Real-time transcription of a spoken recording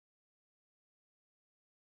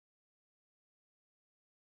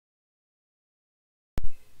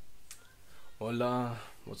Hola,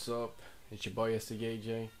 what's up? It's your boy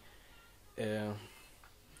SDAJ. Uh,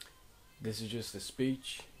 this is just a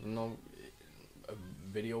speech, a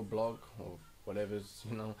video blog or whatever's,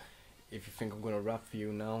 If you think I'm gonna rap for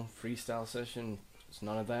you now, freestyle session, it's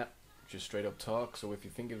none of that. Just straight up talk. So if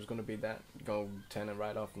you think it was gonna be that, go turn it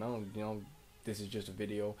right off now. This is just a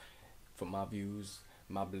video for my views,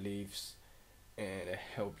 my beliefs, and to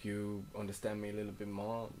help you understand me a little bit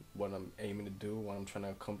more, what I'm aiming to do, what I'm trying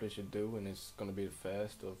to accomplish or do, and it's gonna be the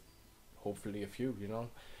first of hopefully a few.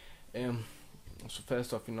 Um, so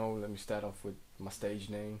first off, let me start off with my stage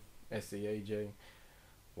name, SAAJ.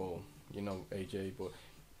 Well, AJ, but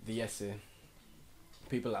the SA.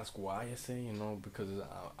 People ask why SA, because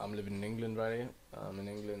I'm living in England right here. I'm in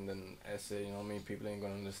England and SA, people ain't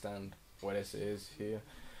gonna understand what SA is here.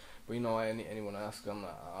 But anyone asks them,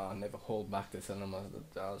 I never hold back to tell them.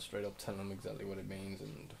 I'll straight up tell them exactly what it means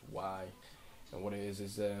and why. And what it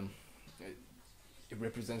is it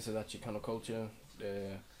represents that Chicano culture.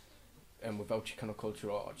 And without Chicano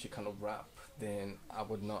culture or Chicano rap, then I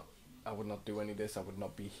would not do any of this. I would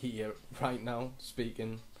not be here right now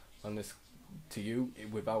speaking on this to you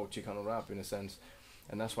without Chicano rap in a sense.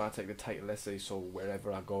 And that's why I take the title essay. So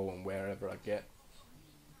wherever I go and wherever I get,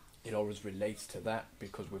 it always relates to that,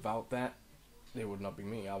 because without that, it would not be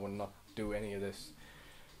me. I would not do any of this.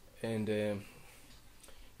 And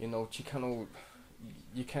Chicano,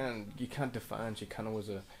 you can't define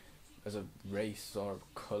Chicano as a race or a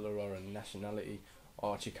color or a nationality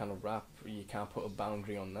or Chicano rap. You can't put a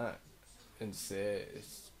boundary on that and say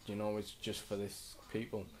it's just for this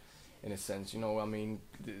people. In a sense,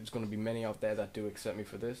 there's gonna be many out there that do accept me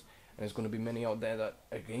for this, and there's gonna be many out there that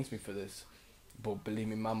against me for this. But believe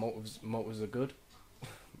me, my motives are good.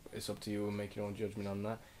 It's up to you and make your own judgment on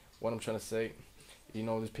that. What I'm trying to say,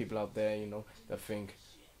 there's people out there, that think,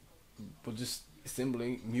 but just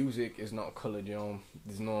simply, music is not colored.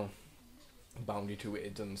 There's no boundary to it.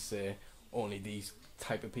 It doesn't say only these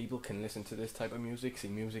type of people can listen to this type of music. See,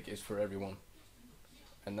 music is for everyone,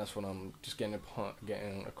 and that's what I'm just getting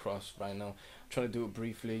across right now. I'm trying to do it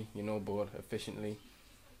briefly, but efficiently,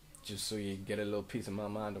 just so you get a little piece of my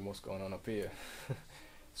mind on what's going on up here.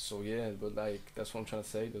 So yeah, but that's what I'm trying to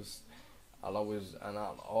say. I'll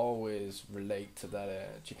always relate to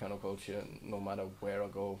that Chicano culture, no matter where I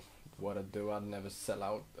go, what I do. I'd never sell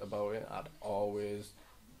out about it.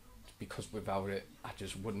 Because without it, I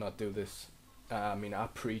just would not do this. I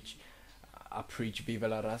preach Viva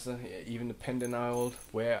la Raza. Even the pendant I hold,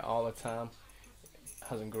 wear all the time,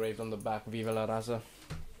 has engraved on the back Viva la Raza,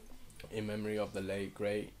 in memory of the late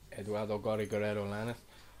great Eduardo Gori Guerrero Lanes.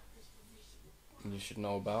 You should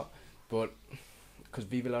know about, but because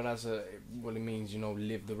Viva la Raza, what it means,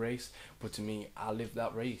 live the race. But to me, I live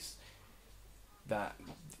that race. That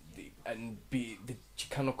and be the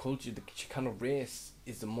Chicano culture, the Chicano race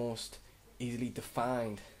is the most easily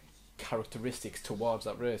defined characteristics towards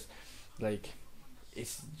that race. Like,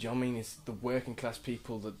 it's the working class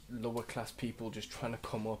people, the lower class people, just trying to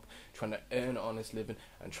come up, trying to earn an honest living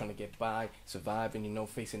and trying to get by, surviving,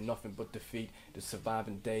 facing nothing but defeat, just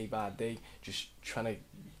surviving day by day, just trying to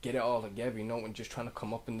get it all together, and just trying to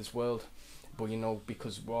come up in this world. But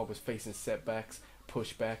because we're always facing setbacks,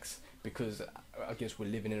 pushbacks, because I guess we're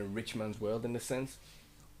living in a rich man's world in a sense.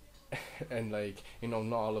 And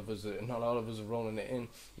not all of us are rolling it in,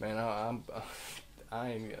 man. I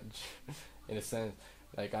ain't in a sense,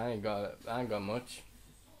 like I ain't got much.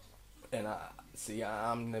 And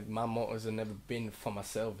my mottos have never been for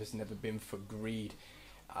myself. It's never been for greed.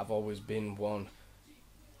 I've always been one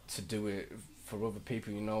to do it for other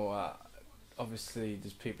people. Obviously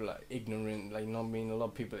there's people that are ignorant, like, a lot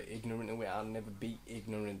of people are ignorant to it. I'll never be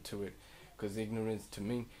ignorant to it, because ignorance to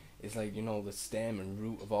me is like, the stem and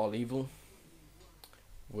root of all evil.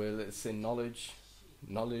 Well, it's in knowledge,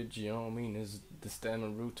 is the stem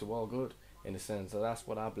and root to all good, in a sense. So that's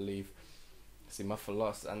what I believe. See, my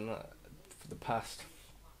philosophy, and for the past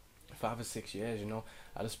 5 or 6 years,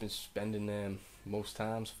 I just been spending most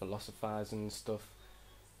times philosophizing and stuff,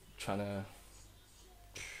 trying to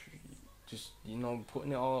just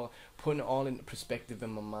putting it all into perspective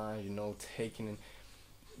in my mind, taking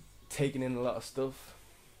in a lot of stuff,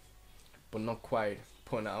 but not quite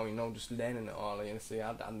putting it out, just learning it all. See,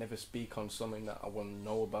 I never speak on something that I want to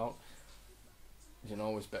know about.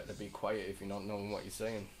 It's better to be quiet if you're not knowing what you're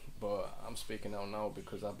saying. But I'm speaking out now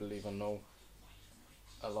because I believe I know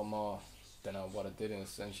a lot more than what I did, in a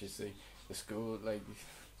sense. You see, the school, like,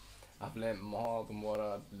 I've learned more than what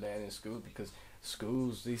I learned in school, because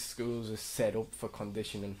these schools are set up for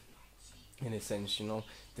conditioning, in a sense. They're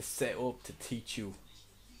set up to teach you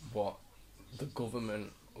what the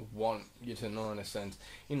government want you to know, in a sense.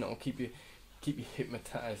 Keep you keep you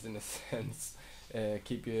hypnotized in a sense,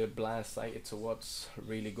 keep you blindsided to what's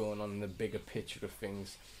really going on in the bigger picture of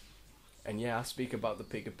things. And yeah, I speak about the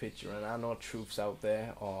bigger picture, and I know truths out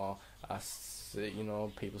there, or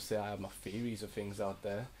people say I have my theories of things out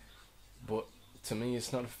there, but to me,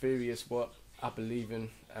 it's not a theory. It's what I believe in,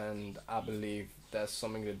 and I believe that's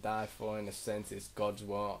something to die for. In a sense, it's God's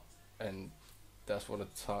word, and that's what I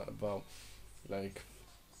talk about. Like,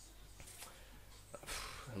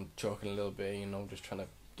 I'm joking a little bit, just trying to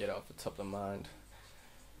get it off the top of the mind.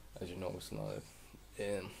 As you know, it's not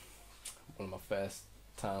one of my first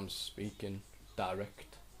times speaking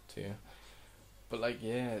direct to you. But like,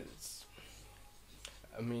 yeah,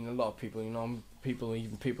 I mean, a lot of people,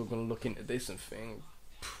 even people gonna look into this and think,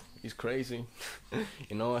 he's crazy.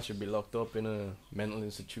 I should be locked up in a mental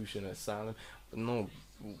institution, asylum. But no,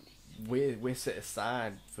 we're set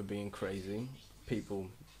aside for being crazy. People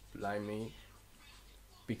like me,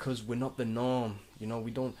 because we're not the norm.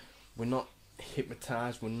 We're not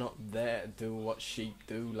hypnotized. We're not there to do what sheep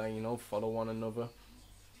do. Like, follow one another.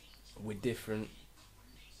 We're different,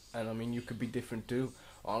 and I mean, you could be different too.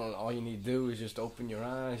 All you need to do is just open your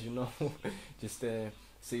eyes. Just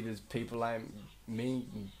see there's people like me,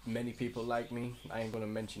 many people like me. I ain't gonna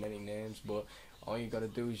mention any names, but all you gotta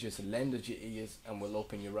do is just lend us your ears, and we'll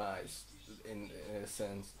open your eyes. In a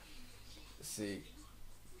sense, see.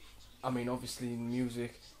 I mean, obviously,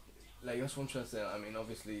 music. Like, that's what I'm trying to say. I mean,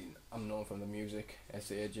 obviously, I'm known from the music,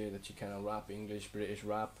 SAJ, that you kind of rap, English, British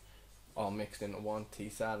rap, all mixed into one,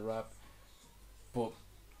 T-side rap. But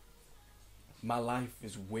my life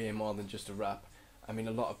is way more than just a rap. I mean,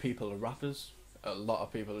 a lot of people are rappers, a lot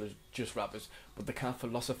of people are just rappers, but they can't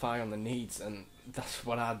philosophize on the needs, and that's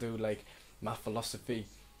what I do. Like, my philosophy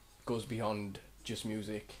goes beyond just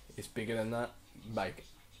music. It's bigger than that. Like,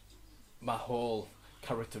 my whole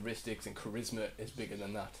characteristics and charisma is bigger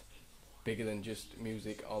than that. Bigger than just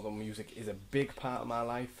music, although music is a big part of my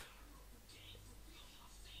life.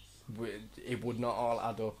 It would not all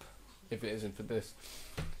add up if it isn't for this.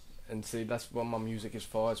 And see, that's what my music is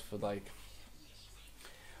for. It's for, like,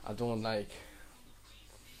 I don't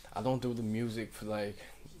do the music for, like,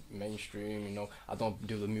 mainstream, I don't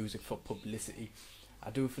do the music for publicity.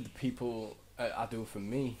 I do it for the people. I do it for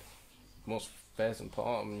me. First and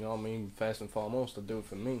foremost, I do it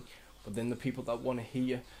for me. But then the people that want to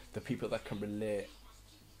hear, the people that can relate.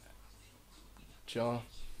 John,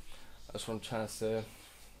 that's what I'm trying to say.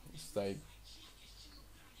 It's like,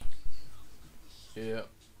 yeah,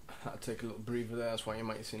 I take a little breather there. That's why you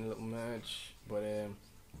might see a little merge. But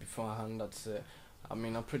beforehand, that's it. I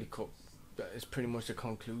mean, it's pretty much the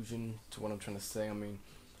conclusion to what I'm trying to say. I mean,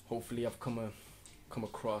 hopefully I've come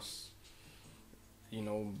across,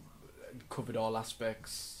 covered all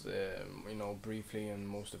aspects, briefly and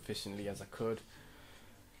most efficiently as I could.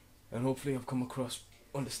 And hopefully I've come across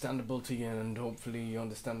understandable to you, and hopefully you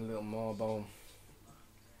understand a little more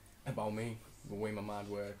about me, the way my mind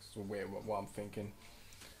works, what I'm thinking.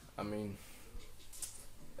 I mean,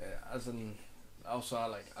 as an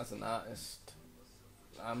artist,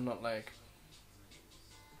 I'm not like.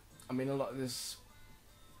 I mean, a lot of this.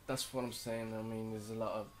 That's what I'm saying. I mean, there's a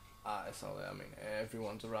lot of artists out there. I mean,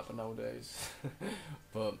 everyone's a rapper nowadays,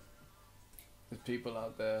 but there's people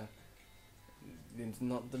out there. They're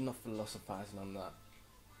not philosophizing on that.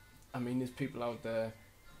 I mean, there's people out there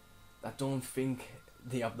that don't think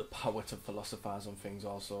they have the power to philosophize on things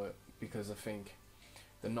also, because I think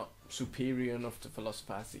they're not superior enough to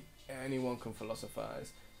philosophize. See, anyone can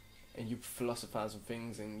philosophize, and you philosophize on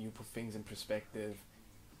things and you put things in perspective.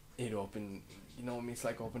 It open, what I mean? It's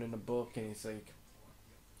like opening a book, and it's like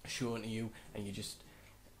showing to you, and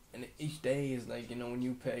and each day is like, a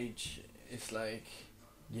new page. It's like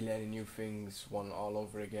you're learning new things all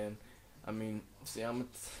over again. I mean, see,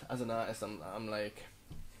 as an artist, I'm like,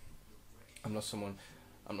 I'm not someone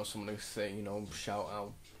who say, shout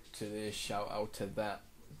out to this, shout out to that,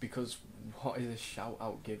 because what is a shout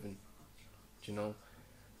out given? Do you know?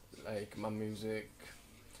 Like, my music,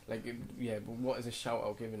 like, yeah, but what is a shout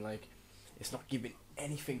out given? Like, it's not giving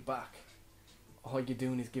anything back. All you're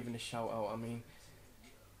doing is giving a shout out. I mean,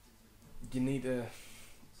 you need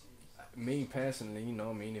me personally,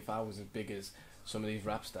 if I was as big as some of these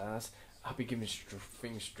rap stars, I'd be giving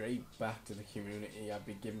things straight back to the community. I'd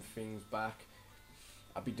be giving things back.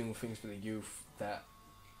 I'd be doing things for the youth that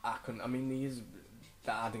I couldn't. I mean,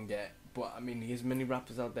 that I didn't get. But I mean, there's many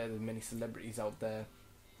rappers out there. There's many celebrities out there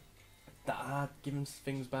that are giving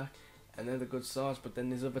things back, and they're the good source. But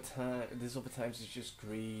then there's other times it's just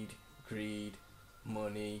greed,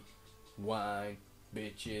 money, wine,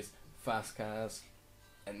 bitches, fast cars,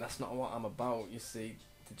 and that's not what I'm about. You see,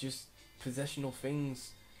 they're just possessional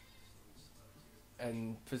things.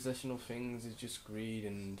 and possession of things is just greed,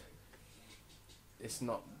 and it's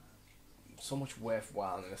not so much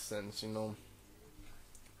worthwhile in a sense, you know.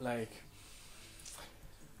 Like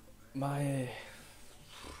my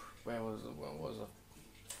where was I?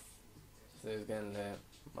 So it's getting late.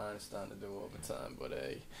 Mine's starting to do overtime, but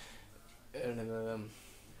um,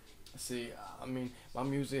 see, I mean, my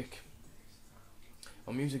music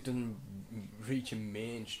doesn't reach a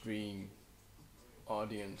mainstream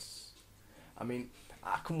audience. I mean,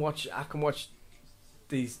 I can watch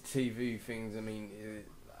these TV things. I mean,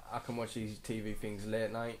 I can watch these TV things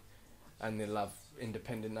late night, and they'll have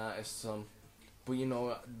independent artists on, but you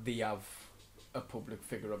know they have a public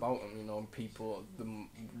figure about them. You know, people them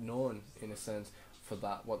known in a sense for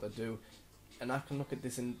that what they do, and I can look at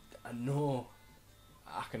this and I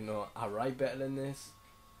write better than this.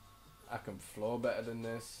 I can flow better than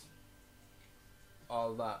this.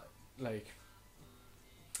 All that, like,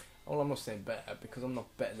 well, I'm not saying better because I'm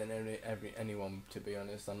not better than anyone. To be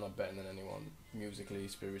honest, I'm not better than anyone musically,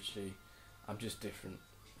 spiritually. I'm just different.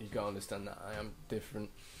 You gotta understand that I am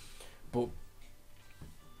different. But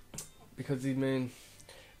because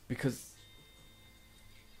because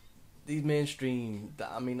these mainstream,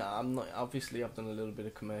 that I mean, I'm not obviously I've done a little bit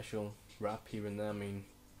of commercial rap here and there. I mean,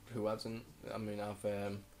 who hasn't? I mean, I've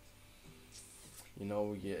you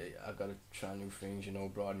know, yeah, I gotta try new things. You know,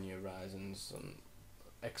 broaden your horizons and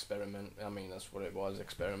experiment. I mean, that's what it was,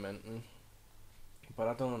 experimenting. But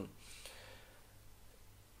I don't.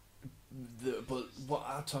 But what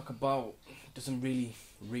I talk about doesn't really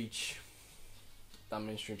reach that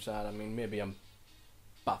mainstream side. I mean, maybe I'm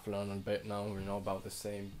baffling a bit now. You know, about the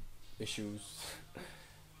same issues.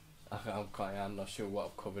 I'm not sure what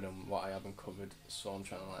I've covered and what I haven't covered. So I'm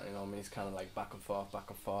trying to, like, you know, I mean, it's kind of like back and forth, back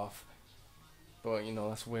and forth. But you know,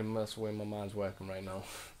 that's where my mind's working right now.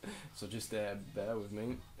 So just bear with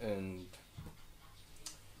me, and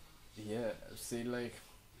yeah, see, like,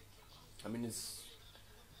 I mean, there's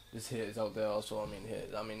haters out there also. I mean,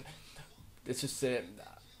 haters. I mean, let's just say,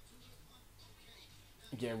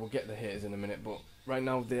 yeah, we'll get the haters in a minute. But right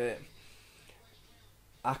now,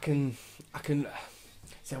 I can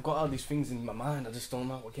see. I've got all these things in my mind. I just don't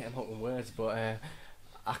know how to get them out in words. But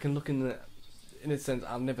I can look in a sense,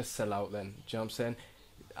 I'll never sell out then. Do you know what I'm saying?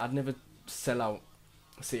 I'd never sell out.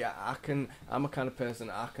 See, I'm a kind of person,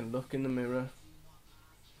 I can look in the mirror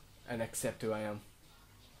and accept who I am.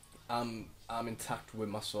 I'm intact with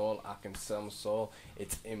my soul. I can sell my soul.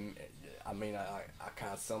 It's in, I mean, I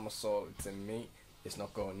can't sell my soul. It's in me. It's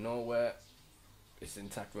not going nowhere. It's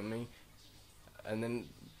intact with me. And then,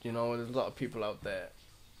 you know, there's a lot of people out there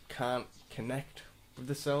can't connect with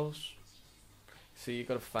themselves. So you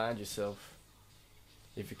gotta find yourself.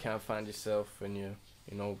 If you can't find yourself and you're,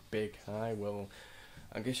 you know, big, high, well,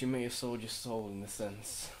 I guess you may have sold your soul in a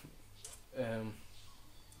sense. And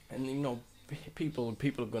you know, people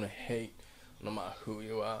are gonna hate no matter who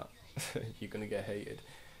you are. You're gonna get hated,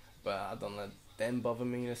 but I don't let them bother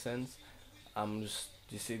me in a sense. I'm just,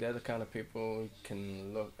 you see, they're the kind of people who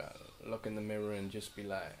can look in the mirror and just be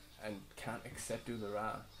like, and can't accept who they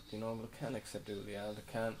are. You know, they can't accept who they are. They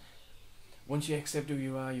can't. Once you accept who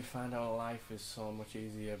you are, you find out life is so much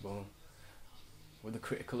easier. But with the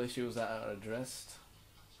critical issues that are addressed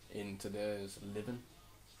in today's living,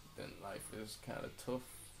 then life is kind of tough.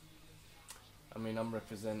 I mean, I'm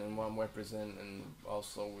representing what I'm representing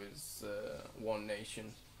also is One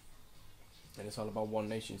Nation. And it's all about One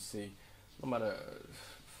Nation. See, no matter,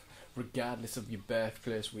 regardless of your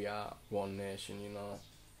birthplace, we are One Nation, you know.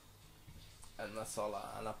 And that's all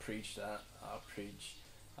and I preach that.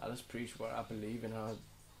 I just preach what I believe in.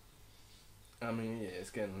 I mean, yeah, it's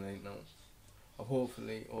getting late now.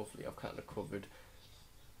 Hopefully I've kind of covered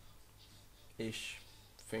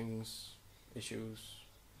issues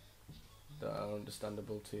that are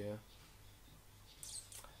understandable to you,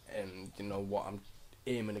 and you know what I'm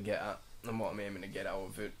aiming to get at and what I'm aiming to get out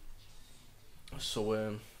of it.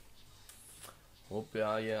 So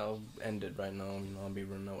I'll end it right now. You know, I'll be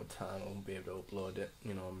running out of time. I won't be able to upload it.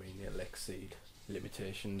 You know what I mean? It'll exceed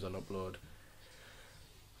limitations on upload.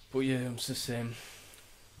 But yeah, I'm just saying.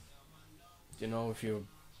 You know, if you're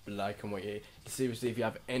liking what you seriously, if you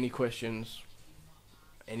have any questions,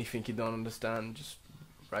 anything you don't understand, just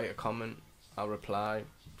write a comment. I'll reply.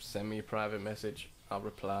 Send me a private message. I'll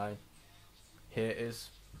reply. Haters,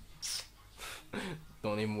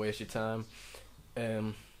 don't even waste your time.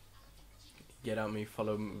 Get at me,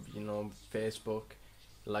 follow me, you know, Facebook,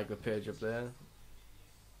 like the page up there,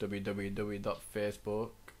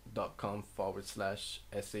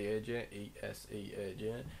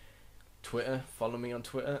 www.facebook.com/ESEAJ. Twitter, follow me on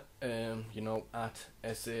Twitter. You know, at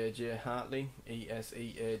SAJ Hartley,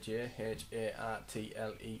 ESEAJ HARTLEY.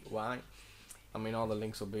 I mean, all the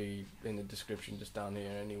links will be in the description just down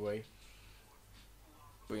here anyway.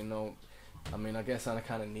 But you know, I mean, I guess I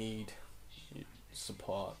kind of need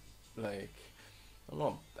support, like, I don't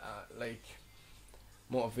know, like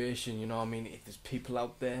motivation. You know what I mean? If there's people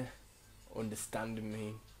out there understanding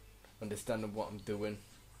me, understanding what I'm doing,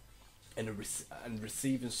 and and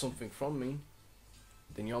receiving something from me,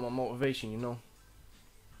 then you're my motivation. You know.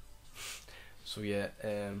 So yeah,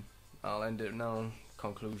 I'll end it now.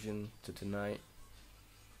 Conclusion to tonight.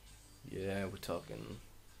 Yeah, we're talking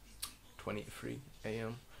 20 to 3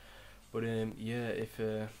 a.m. But yeah, if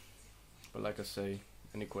but like I say,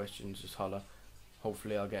 any questions, just holler.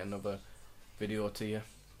 Hopefully I'll get another video to you.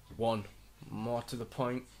 One more to the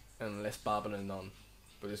point and less babbling on.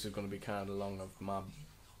 But this is going to be kind of long of my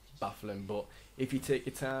baffling. But if you take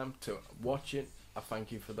your time to watch it, I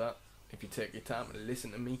thank you for that. If you take your time to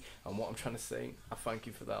listen to me and what I'm trying to say, I thank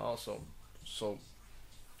you for that also. So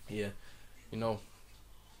yeah, you know,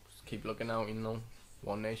 just keep looking out. You know,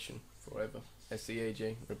 One Nation forever.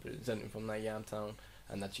 SCAJ, representing from that Yam Town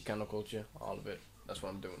and that Chicano culture, all of it. That's what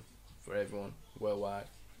I'm doing for everyone worldwide,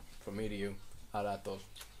 from me to you. A ratos.